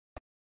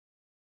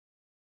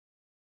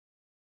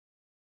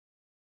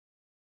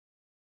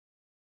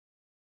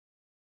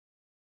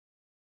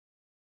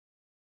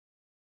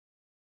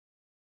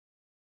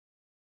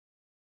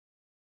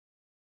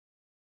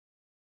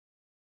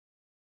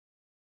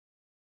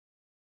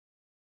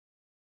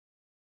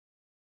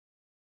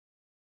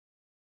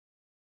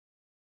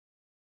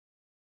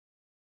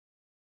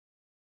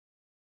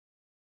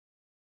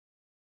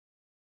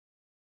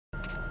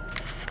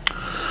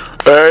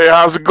Hey,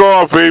 how's it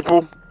going,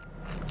 people?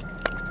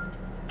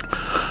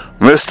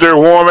 Mr.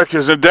 Warmick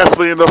is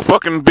definitely in the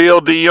fucking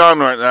BLD on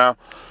right now.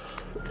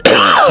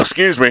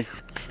 Excuse me.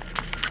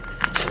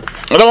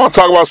 I don't want to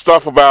talk about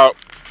stuff about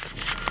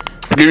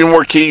giving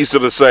more keys to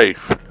the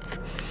safe.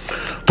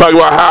 Talk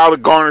about how to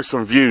garner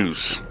some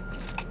views.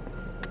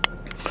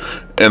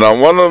 And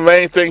one of the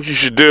main things you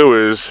should do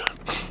is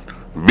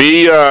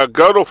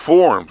go to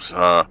forums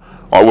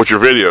with your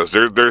videos.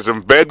 There's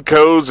embed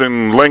codes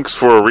and links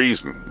for a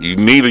reason. You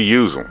need to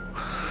use them.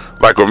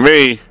 Like with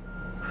me,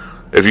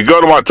 if you go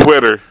to my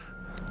Twitter,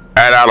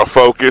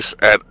 @outofocus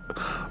at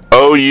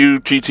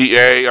OUTTA_FOCUS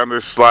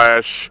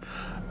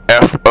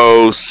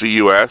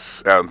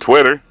on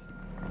Twitter,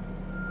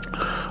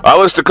 I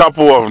list a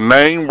couple of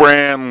name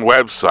brand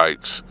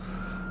websites,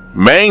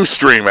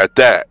 mainstream at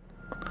that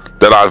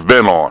I've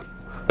been on.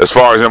 As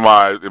far as in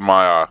my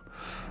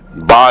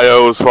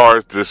bio, as far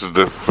as this is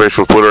the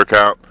official Twitter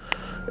account,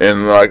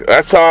 and like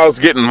that's how I was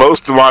getting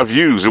most of my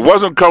views. It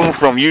wasn't coming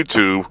from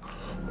YouTube.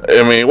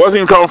 I mean, it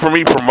wasn't even coming from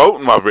me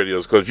promoting my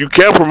videos, because you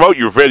can promote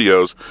your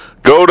videos.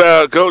 Go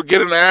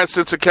get an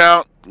AdSense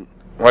account.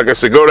 Like I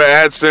said, go to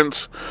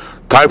AdSense,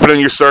 type it in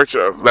your search.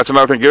 That's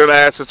another thing. Get an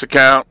AdSense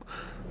account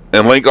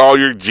and link all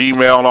your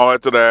Gmail and all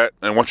that to that.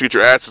 And once you get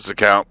your AdSense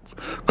account,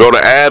 go to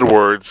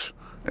AdWords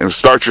and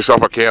start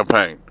yourself a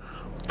campaign.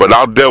 But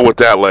I'll deal with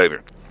that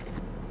later.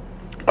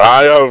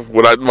 I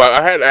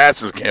had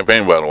AdSense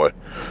campaign, by the way.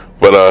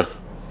 But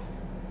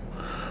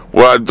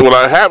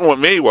what happened with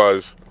me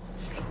was,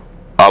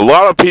 a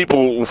lot of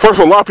people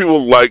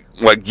like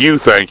you,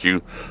 thank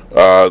you,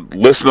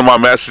 listen to my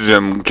message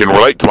and can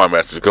relate to my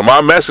message, because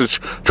my message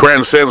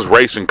transcends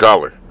race and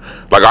color.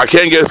 Like, I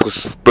can't get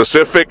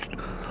specific,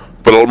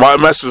 but my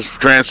message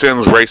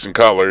transcends race and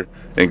color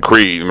and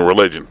creed and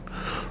religion.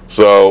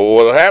 So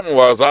what happened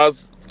was,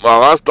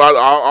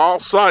 I'll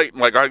cite,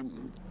 like, I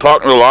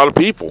talking to a lot of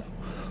people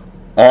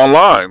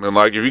online, and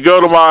like if you go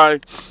to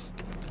like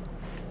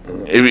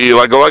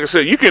I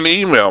said, you can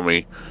email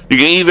me. You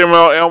can either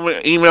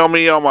email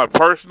me on my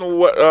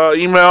personal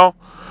email.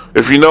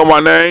 If you know my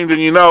name, then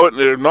you know it.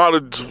 They're not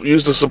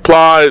use the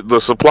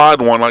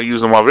supplied one I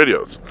use in my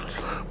videos.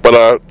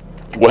 But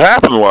what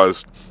happened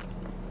was,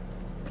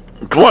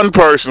 one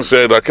person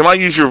said, "Can I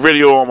use your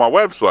video on my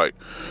website?"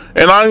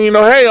 And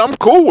hey, I'm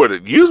cool with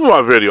it. Use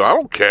my video. I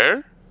don't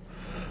care.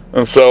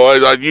 And so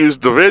I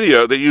used the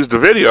video. They used the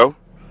video.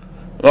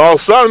 And all of a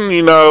sudden,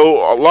 a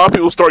lot of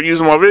people start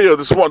using my video.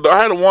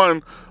 I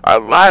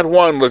had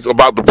one that's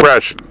about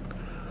depression.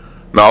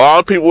 Now, a lot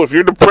of people, if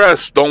you're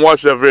depressed, don't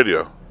watch that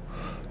video.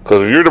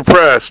 Because if you're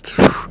depressed,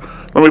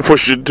 let me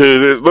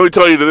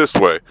tell you this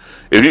way.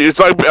 It's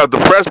like a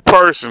depressed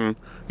person,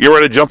 you're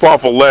ready to jump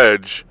off a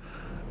ledge.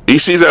 He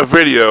sees that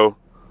video,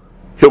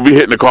 he'll be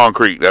hitting the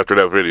concrete after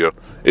that video.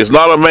 It's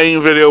not a main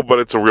video, but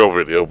it's a real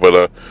video.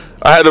 But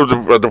I had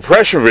a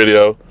depression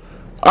video.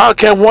 I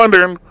kept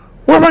wondering,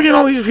 where am I getting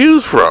all these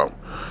views from?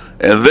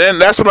 And then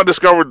that's when I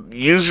discovered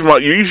use your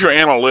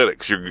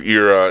analytics,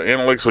 your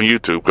analytics on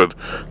YouTube. Cause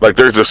like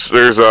there's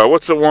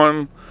what's the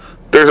one?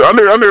 There's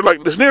under like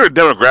it's near the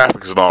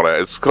demographics and all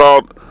that. It's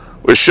called.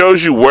 It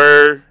shows you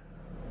what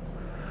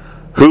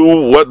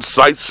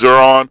sites are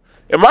on.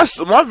 And my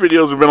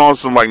videos have been on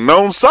some like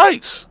known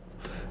sites.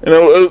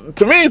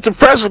 To me, it's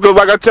impressive, because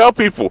like I tell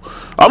people,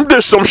 I'm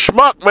just some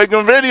schmuck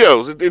making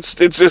videos. It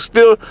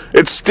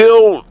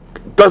still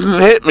doesn't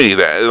hit me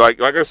that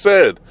like I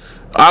said.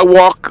 I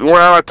walk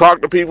around, I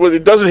talk to people.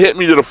 It doesn't hit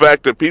me to the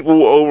fact that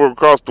people over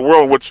across the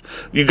world, which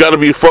you got to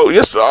be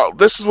focused.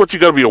 This is what you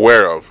got to be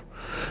aware of.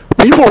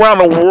 People around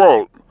the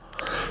world,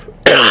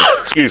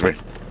 excuse me,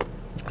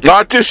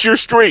 not just your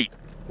street.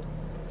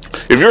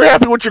 If you're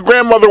happy with your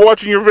grandmother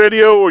watching your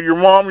video, or your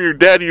mom, or your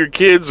dad, or your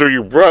kids, or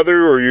your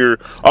brother, or your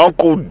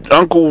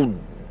Uncle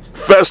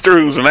Fester,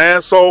 who's an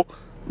asshole,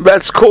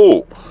 that's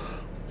cool.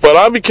 But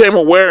I became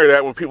aware of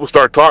that when people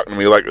start talking to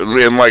me.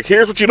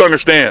 Here's what you'd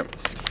understand.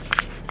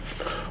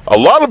 A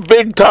lot of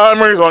big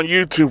timers on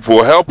YouTube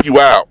will help you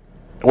out.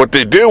 What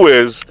they do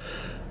is,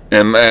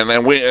 and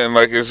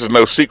this is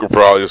no secret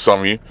probably to some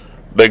of you,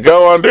 they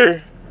go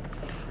under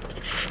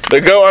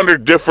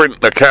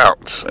different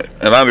accounts,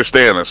 and I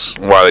understand this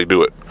why they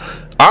do it.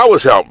 I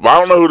was helped. I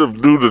don't know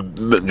who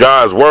the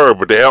guys were,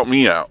 but they helped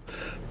me out.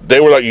 They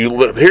were like,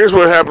 here's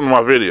what happened in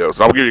my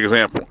videos. I'll give you an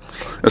example.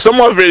 In some of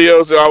my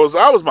videos,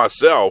 I was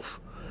myself,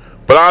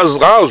 but I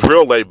was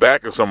real laid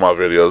back in some of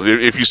my videos.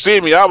 If you see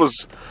me, I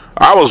was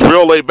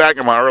real laid back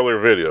in my earlier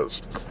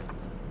videos.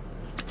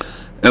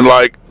 And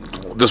like,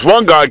 this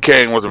one guy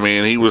came with me,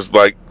 and he was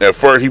like, at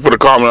first he put a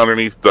comment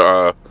underneath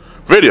the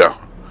video.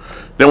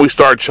 Then we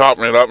started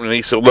chopping it up, and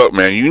he said, "Look,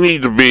 man, you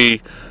need to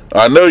be.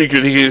 I know you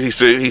could." He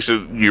said,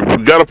 "You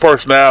got a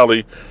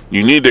personality.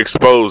 You need to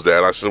expose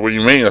that." I said, "What do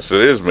you mean?" I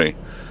said, "It is me."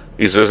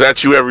 He says,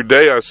 "That's you every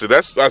day?" I said,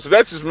 "That's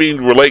just me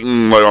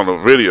relating like on the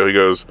video." He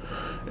goes,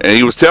 and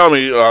he was telling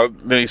me.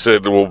 Then he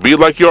said, "Well, be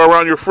like you are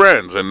around your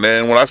friends." And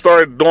then when I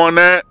started doing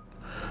that,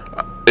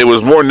 it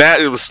was more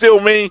it was still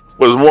me,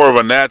 but it was more of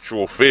a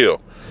natural feel.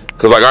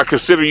 Because, like, I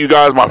consider you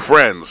guys my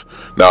friends.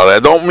 Now,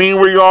 that don't mean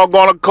we're all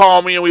going to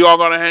call me and we all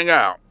going to hang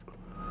out.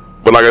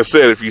 But like I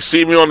said, if you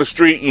see me on the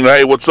street, you know,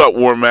 hey, what's up,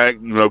 War Mac?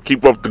 You know,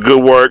 keep up the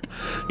good work.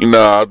 You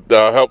know,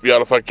 I'll help you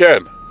out if I can.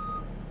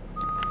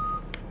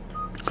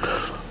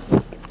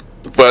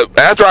 But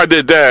after I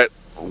did that,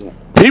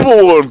 people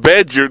will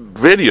embed your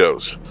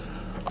videos.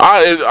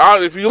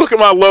 If you look at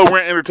my Low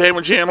Rent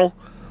Entertainment channel,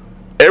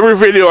 every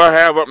video I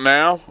have up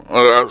now,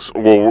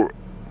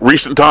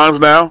 recent times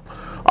now,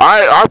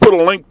 I put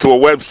a link to a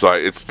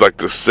website. It's like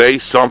the Say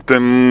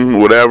Something,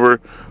 whatever.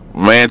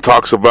 Man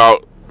talks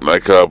about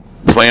like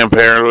Planned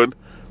Parenthood.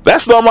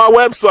 That's not my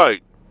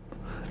website.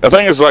 I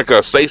think it's like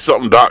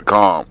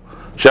saysomething.com.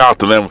 Shout out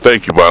to them.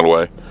 Thank you, by the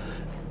way.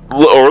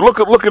 Or look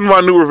at my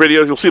newer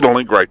videos. You'll see the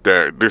link right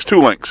there. There's two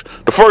links.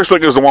 The first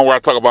link is the one where I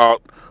talk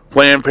about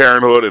Planned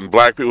Parenthood and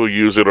black people who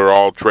use it are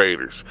all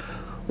traitors.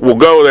 We'll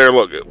go there.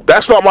 Look,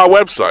 that's not my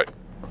website.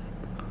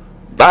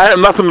 I have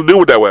nothing to do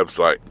with that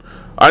website.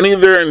 I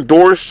neither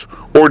endorse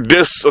or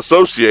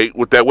disassociate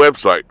with that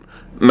website.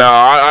 Now,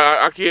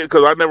 I can't,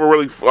 because I never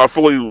really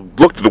fully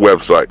looked at the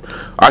website.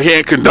 I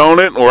can't condone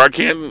it, or I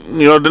can't,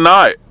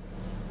 deny it.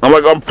 I'm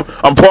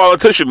a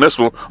politician. This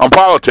one, I'm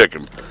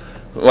politicking.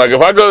 Like,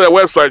 if I go to that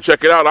website,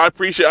 check it out. I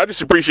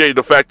just appreciate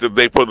the fact that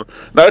they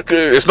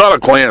it's not a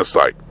Klan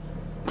site.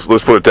 So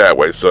let's put it that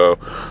way. So,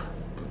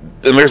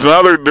 and there's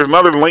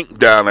another link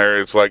down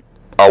there. It's like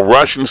a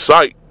Russian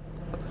site.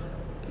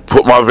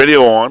 Put my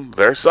video on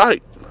their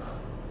site.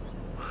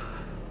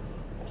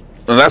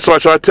 And that's why I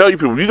try to tell you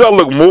people, you gotta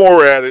look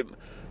more at it.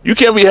 You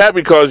can't be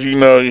happy because,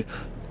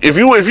 if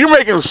you're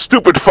making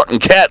stupid fucking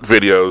cat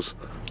videos,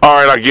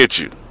 alright, I get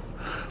you.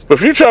 But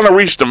if you're trying to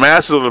reach the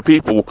masses of the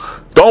people,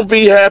 don't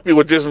be happy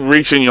with just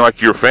reaching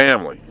like your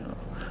family.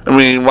 I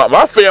mean,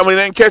 my family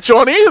didn't catch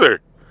on either.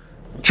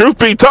 Truth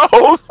be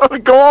told, I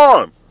mean, come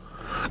on.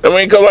 I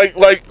mean, cause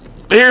like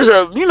here's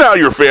how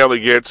your family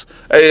gets.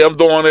 Hey, I'm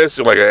doing this.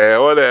 You're like, hey,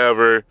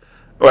 whatever.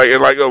 Like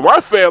my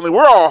family,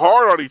 we're all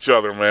hard on each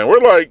other, man. We're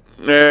like,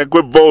 man,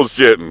 quit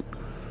bullshitting.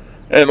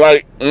 And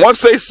like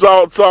once they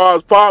saw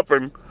us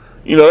popping,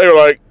 they were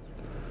like,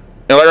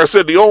 and like I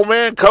said, the old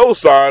man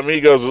co-signed me.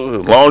 He goes,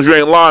 as long as you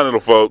ain't lying to the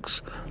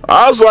folks.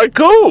 I was like,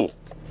 cool.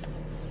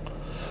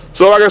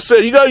 So like I said,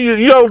 you gotta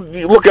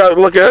look at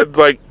it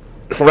like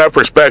from that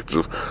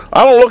perspective.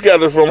 I don't look at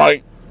it from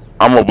like,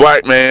 I'm a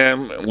black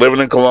man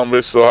living in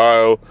Columbus,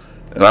 Ohio,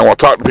 and I want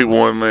to talk to people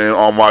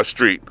on my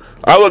street.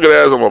 I look at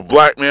it as I'm a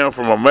black man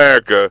from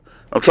America.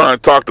 I'm trying to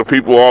talk to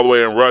people all the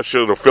way in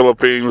Russia, the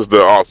Philippines,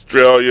 to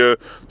Australia,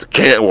 to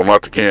Canada. Well,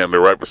 not to Canada,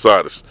 they're right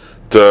beside us.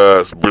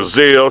 To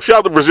Brazil. Shout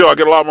out to Brazil. I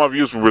get a lot of my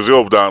views from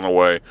Brazil down the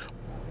way.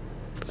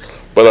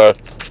 But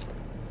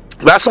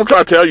that's what I'm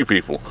trying to tell you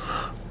people.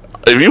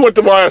 If you went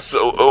to my what's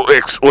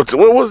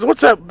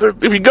that?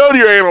 If you go to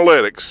your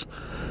analytics,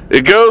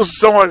 it goes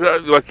somewhere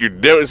like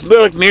it's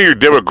like near your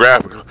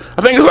demographic.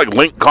 I think it's like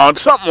LinkCon,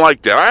 something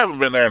like that. I haven't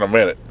been there in a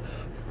minute.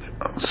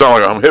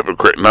 Sound like I'm a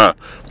hypocrite, nah.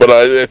 But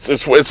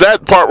it's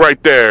that part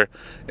right there,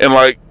 and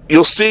like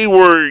you'll see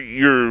where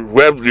your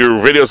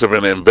videos have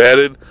been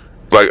embedded,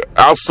 like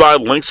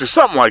outside links or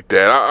something like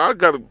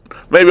that.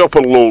 Maybe I'll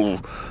put a little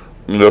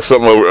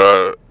something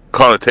over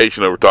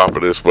connotation over top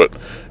of this. But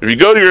if you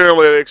go to your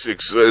analytics,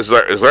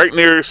 it's right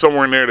near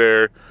somewhere near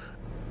there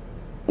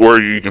where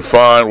you can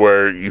find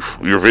where your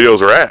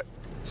videos are at.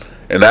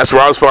 And that's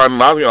where I was finding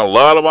a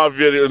lot of my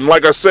videos. And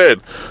like I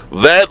said,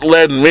 that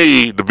led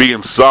me to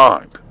being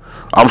signed.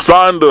 I'm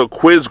signed to a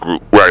quiz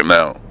group right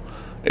now.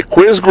 A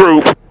quiz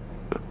group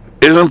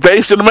isn't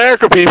based in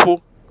America,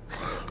 people.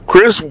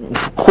 Quiz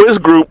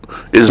group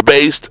is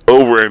based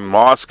over in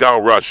Moscow,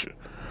 Russia.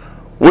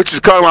 Which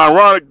is kind of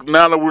ironic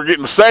now that we're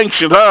getting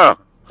sanctioned, huh?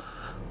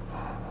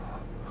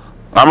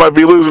 I might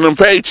be losing them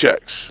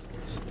paychecks.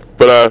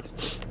 But,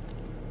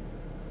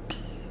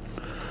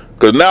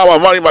 because now my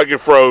money might get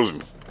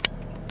frozen.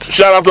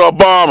 Shout out to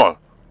Obama.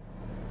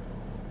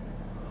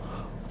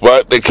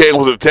 But they came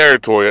with the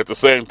territory at the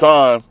same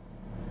time.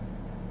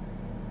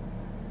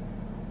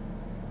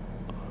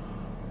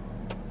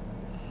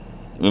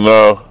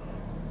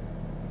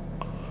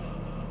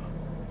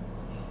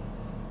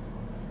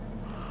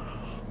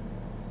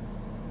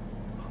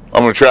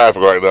 I'm in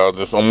traffic right now.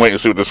 I'm waiting to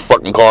see what this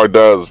fucking car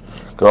does.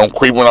 Because I'm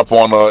creeping up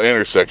on the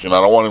intersection.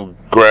 I don't want him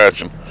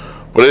crashing.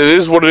 But it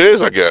is what it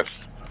is, I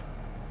guess.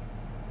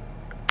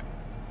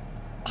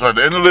 So at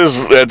the end of this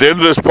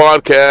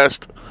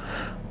podcast,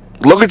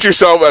 look at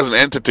yourself as an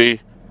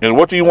entity, and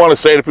what do you want to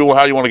say to people,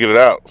 how you want to get it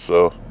out.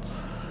 So,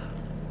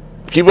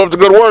 keep up the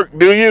good work.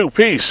 Do you.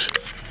 Peace.